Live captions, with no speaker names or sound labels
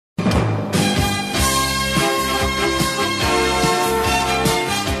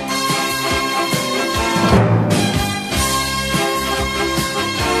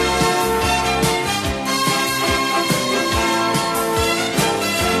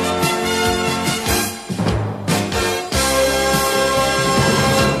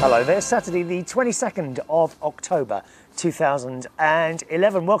Hello there, Saturday the 22nd of October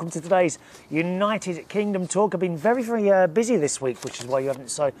 2011. Welcome to today's United Kingdom talk. I've been very busy this week, which is why you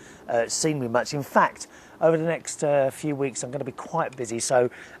haven't seen me much. In fact, over the next few weeks I'm going to be quite busy, so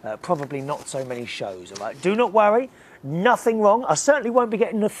probably not so many shows. All right? Do not worry, nothing wrong. I certainly won't be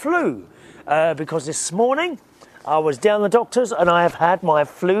getting the flu because this morning I was down the doctor's and I have had my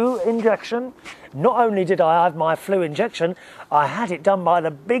flu injection. Not only did I have my flu injection, I had it done by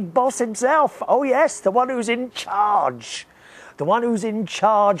the big boss himself. Oh yes, the one who's in charge. The one who's in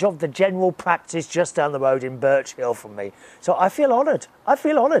charge of the general practice just down the road in Birch Hill from me. So I feel honoured. I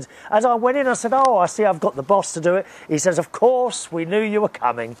feel honoured. As I went in, I said, oh, I see I've got the boss to do it. He says, of course, we knew you were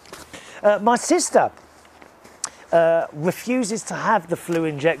coming. My sister refuses to have the flu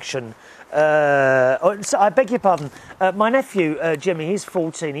injection. So I beg your pardon. My nephew, Jimmy, he's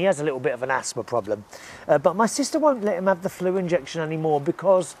 14. He has a little bit of an asthma problem. But my sister won't let him have the flu injection anymore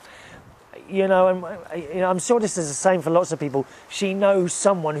because, I'm sure this is the same for lots of people. She knows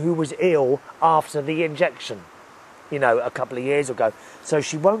someone who was ill after the injection, a couple of years ago. So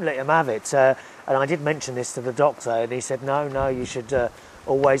she won't let him have it. And I did mention this to the doctor, and he said, no, you should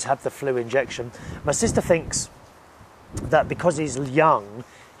always have the flu injection. My sister thinks that because he's young,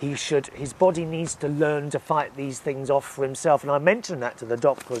 his body needs to learn to fight these things off for himself. And I mentioned that to the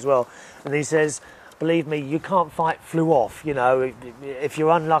doctor as well. And he says, believe me, you can't fight flu off. If you're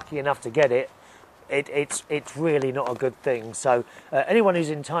unlucky enough to get it, it's really not a good thing. So anyone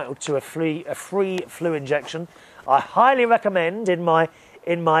who's entitled to a free flu injection, I highly recommend in my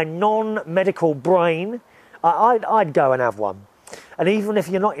non-medical brain, I'd go and have one. And even if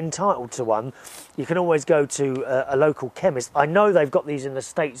you're not entitled to one, you can always go to a local chemist. I know they've got these in the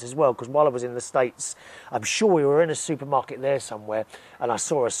States as well, because while I was in the States, I'm sure we were in a supermarket there somewhere, and I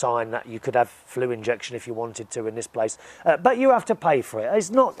saw a sign that you could have flu injection if you wanted to in this place. But you have to pay for it.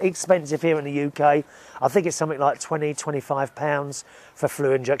 It's not expensive here in the UK. I think it's something like £20–25 for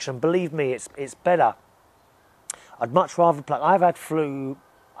flu injection. Believe me, it's better. I'd much rather play. I've had flu,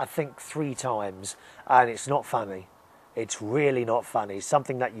 I think, 3 times, and it's not funny. It's really not funny.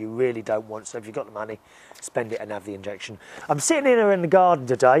 Something that you really don't want. So if you've got the money, spend it and have the injection. I'm sitting here in the garden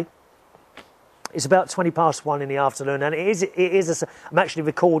today. It's about 1:20 in the afternoon, and I'm actually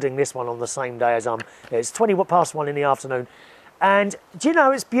recording this one on the same day as it's 1:20 in the afternoon. And do you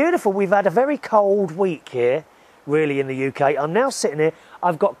know, it's beautiful. We've had a very cold week here, really, in the UK. I'm now sitting here.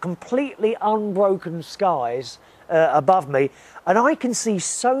 I've got completely unbroken skies above me, and I can see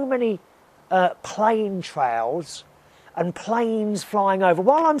so many plane trails and planes flying over.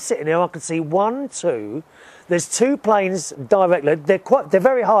 While I'm sitting here, I can see 1, 2. There's 2 planes directly. They're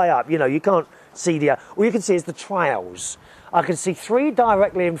very high up. You can't see all you can see is the trails. I can see 3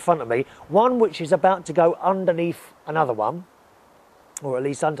 directly in front of me. 1 which is about to go underneath another one, or at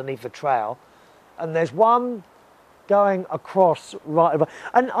least underneath the trail. And there's 1 going across right over.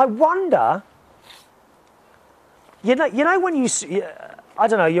 And I wonder, when I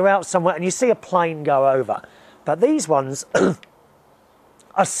don't know, you're out somewhere and you see a plane go over. But these ones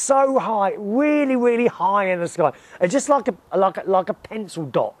are so high, really high in the sky. They're just like a pencil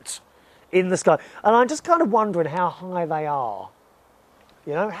dot in the sky. And I'm just kind of wondering how high they are.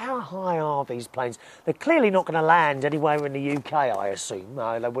 How high are these planes? They're clearly not going to land anywhere in the UK, I assume.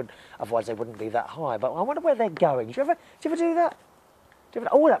 No, they wouldn't. Otherwise, they wouldn't be that high. But I wonder where they're going. Do you ever do that?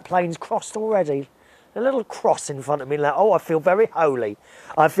 Oh, that plane's crossed already. A little cross in front of me, like, oh, I feel very holy.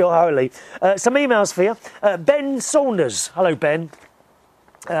 I feel holy. Some emails for you. Ben Saunders. Hello, Ben.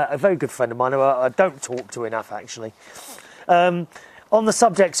 A very good friend of mine who I don't talk to enough, actually. On the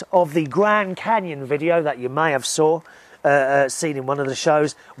subject of the Grand Canyon video that you may have seen in one of the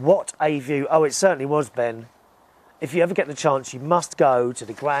shows. What a view. Oh, it certainly was, Ben. If you ever get the chance, you must go to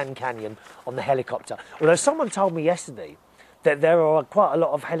the Grand Canyon on the helicopter. Although someone told me yesterday that there are quite a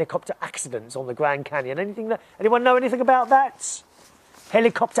lot of helicopter accidents on the Grand Canyon. Anyone know anything about that?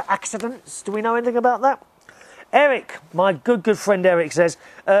 Helicopter accidents? Do we know anything about that? Eric, my good friend Eric says,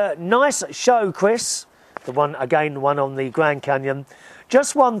 nice show, Chris. The one on the Grand Canyon.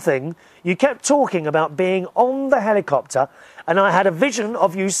 Just one thing, you kept talking about being on the helicopter, and I had a vision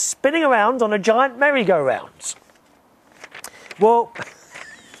of you spinning around on a giant merry-go-round. Well,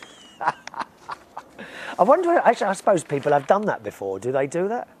 I wonder. Actually, I suppose people have done that before. Do they do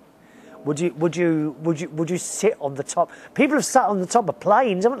that? Would you sit on the top? People have sat on the top of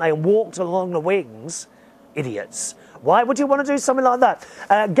planes, haven't they, and walked along the wings? Idiots. Why would you want to do something like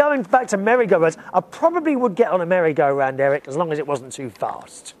that? Going back to merry-go-rounds, I probably would get on a merry-go-round, Eric, as long as it wasn't too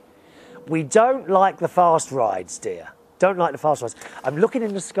fast. We don't like the fast rides, dear. Don't like the fast rides. I'm looking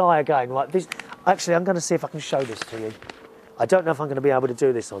in the sky again like this. Actually, I'm going to see if I can show this to you. I don't know if I'm going to be able to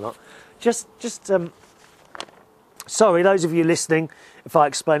do this or not. Sorry, those of you listening, if I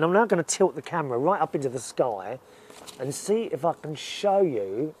explain, I'm now going to tilt the camera right up into the sky and see if I can show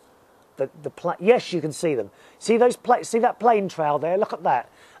you the plane. Yes, you can see them. See those see that plane trail there? Look at that.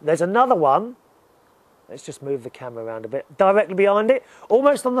 There's another one. Let's just move the camera around a bit. Directly behind it,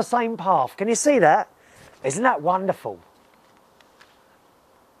 almost on the same path. Can you see that? Isn't that wonderful?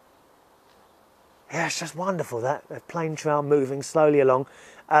 Yeah, it's just wonderful, that plane trail moving slowly along.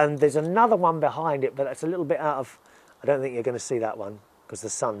 And there's another one behind it, but that's a little bit out of... I don't think you're going to see that one because the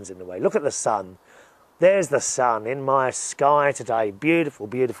sun's in the way. Look at the sun. There's the sun in my sky today. Beautiful,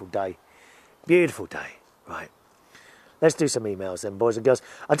 beautiful day. Beautiful day. Right. Let's do some emails then, boys and girls.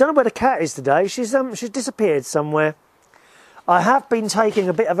 I don't know where the cat is today. She's disappeared somewhere. I have been taking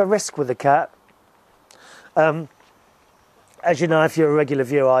a bit of a risk with the cat. As you know, if you're a regular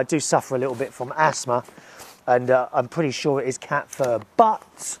viewer, I do suffer a little bit from asthma, and I'm pretty sure it is cat fur.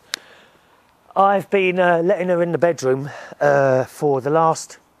 But I've been letting her in the bedroom for the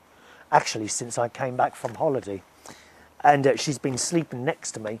last, actually, since I came back from holiday, and she's been sleeping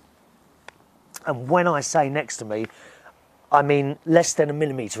next to me. And when I say next to me, I mean less than a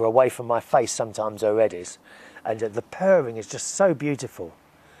millimetre away from my face. Sometimes her head is, and the purring is just so beautiful.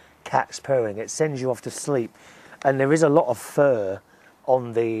 Cats purring, it sends you off to sleep. And there is a lot of fur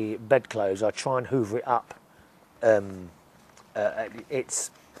on the bedclothes. I try and hoover it up.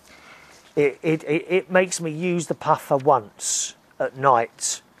 It makes me use the puffer once at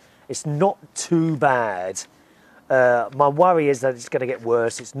night. It's not too bad. My worry is that it's going to get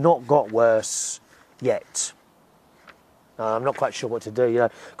worse. It's not got worse yet. I'm not quite sure what to do, you know,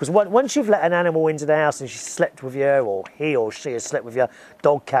 because once you've let an animal into the house and she's slept with you, or he or she has slept with you,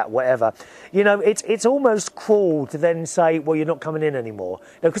 dog, cat, whatever, you know, it's almost cruel to then say, well, you're not coming in anymore,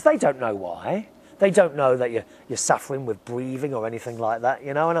 because they don't know why. They don't know that you're suffering with breathing or anything like that,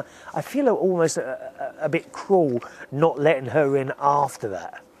 you know, and I feel almost a bit cruel not letting her in after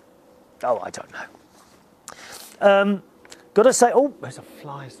that. Oh, I don't know. Got to say, oh, there's a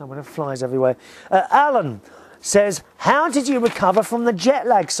fly somewhere, flies everywhere. Alan says, how did you recover from the jet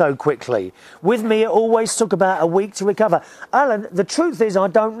lag so quickly? With me, it always took about a week to recover. Alan, the truth is I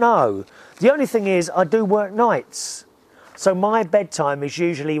don't know. The only thing is I do work nights. So my bedtime is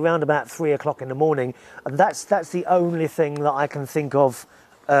usually around about 3 o'clock in the morning. And that's the only thing that I can think of.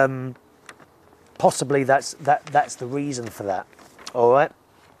 Possibly that's the reason for that. All right.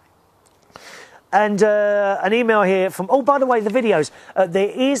 And an email here from... Oh, by the way, the videos. There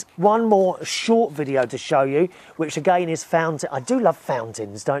is one more short video to show you, which again is fountain. I do love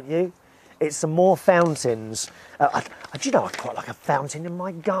fountains, don't you? It's some more fountains. Do you know, I'd quite like a fountain in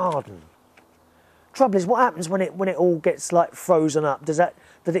my garden. Trouble is, what happens when it all gets like frozen up? Does it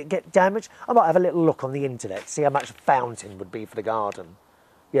get damaged? I might have a little look on the internet, see how much a fountain would be for the garden.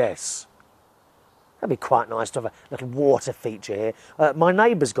 Yes. That'd be quite nice to have a little water feature here. My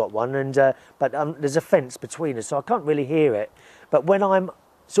neighbour's got one, but there's a fence between us, so I can't really hear it. But when I'm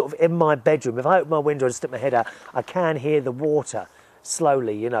sort of in my bedroom, if I open my window and stick my head out, I can hear the water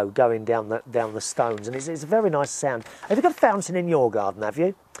slowly, you know, going down the stones, and it's a very nice sound. Have you got a fountain in your garden, have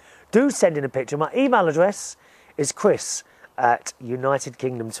you? Do send in a picture. My email address is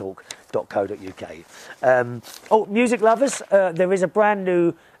chris@unitedkingdomtalk.co.uk. Oh, music lovers, there is a brand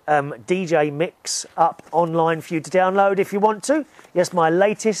new DJ mix up online for you to download if you want to. Yes, my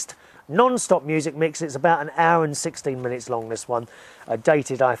latest non-stop music mix. It's about an hour and 16 minutes long, this one.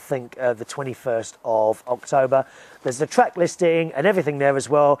 Dated, I think, the 21st of October. There's the track listing and everything there as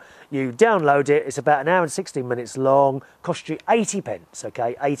well. You download it. It's about an hour and 16 minutes long. Cost you 80 pence,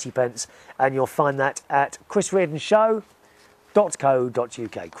 okay? 80 pence. And you'll find that at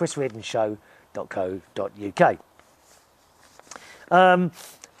chrisreardonshow.co.uk. chrisreardonshow.co.uk.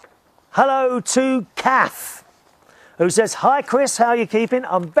 Hello to Kath, who says, hi Chris, how are you keeping?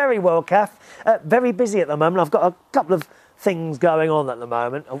 I'm very well, Kath. Very busy at the moment. I've got a couple of things going on at the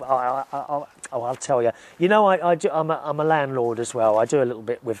moment. I'll tell you. You know, I'm a landlord as well. I do a little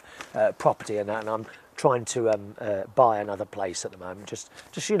bit with property and that, and I'm trying to buy another place at the moment. Just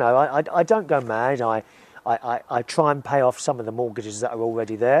you know, I don't go mad. I try and pay off some of the mortgages that are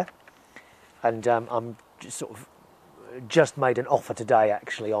already there, and I'm just made an offer today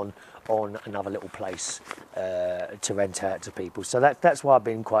actually on another little place to rent out to people. So that's why I've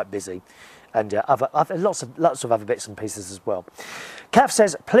been quite busy, and lots of other bits and pieces as well. Kath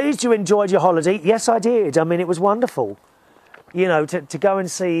says, pleased you enjoyed your holiday. Yes, I did. I mean, it was wonderful. You know, to go and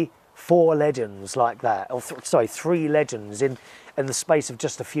see 4 legends like that, or 3 legends in the space of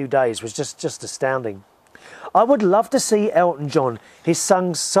just a few days was just astounding. I would love to see Elton John. He's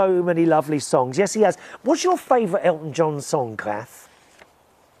sung so many lovely songs. Yes, he has. What's your favourite Elton John song, Kath?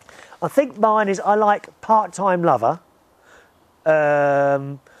 I think mine is, I like Part-Time Lover.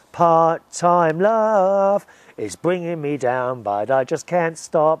 Part-time love is bringing me down, but I just can't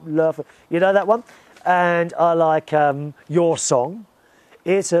stop loving. You know that one? And I like Your Song.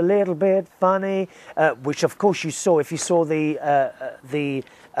 It's a little bit funny, which of course you saw if you saw the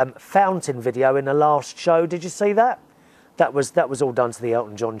fountain video in the last show. Did you see that? That was all done to the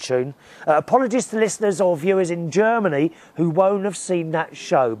Elton John tune. Apologies to listeners or viewers in Germany who won't have seen that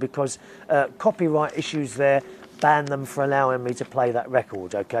show because copyright issues there banned them for allowing me to play that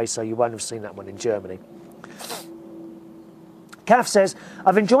record. Okay, so you won't have seen that one in Germany. Kath says,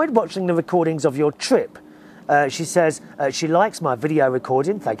 I've enjoyed watching the recordings of your trip. She says she likes my video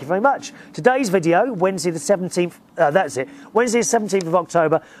recording. Thank you very much. Today's video, Wednesday the 17th, that's it, Wednesday the 17th of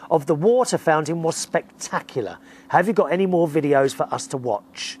October, of the water fountain was spectacular. Have you got any more videos for us to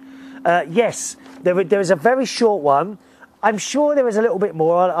watch? Yes, there is a very short one. I'm sure there is a little bit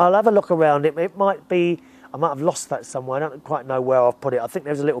more. I'll have a look around it. It might be, I might have lost that somewhere. I don't quite know where I've put it. I think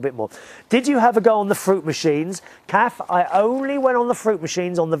there's a little bit more. Did you have a go on the fruit machines? Kath, I only went on the fruit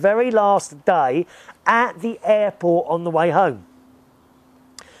machines on the very last day at the airport on the way home.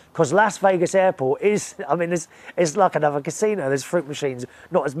 Because Las Vegas Airport is, I mean, it's like another casino. There's fruit machines,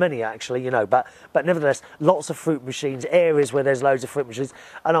 not as many actually, you know, but nevertheless, lots of fruit machines, areas where there's loads of fruit machines.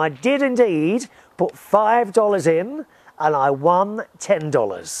 And I did indeed put $5 in and I won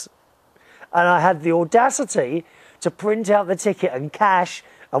 $10. And I had the audacity to print out the ticket and cash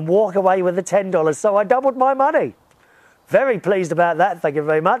and walk away with the $10. So I doubled my money. Very pleased about that. Thank you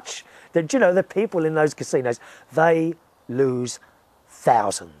very much. You know, the people in those casinos, they lose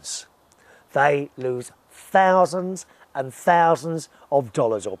thousands. They lose thousands and thousands of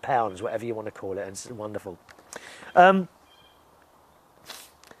dollars or pounds, whatever you want to call it. It's wonderful.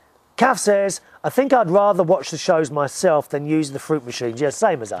 Kath says, I think I'd rather watch the shows myself than use the fruit machines. Yeah,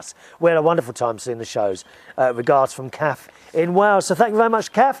 same as us. We had a wonderful time seeing the shows. Regards from Kath in Wales. So thank you very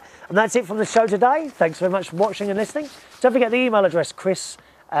much, Kath. And that's it from the show today. Thanks very much for watching and listening. Don't forget the email address,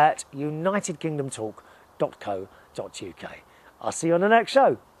 chris@unitedkingdomtalk.co.uk. I'll see you on the next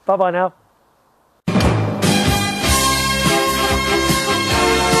show. Bye-bye now.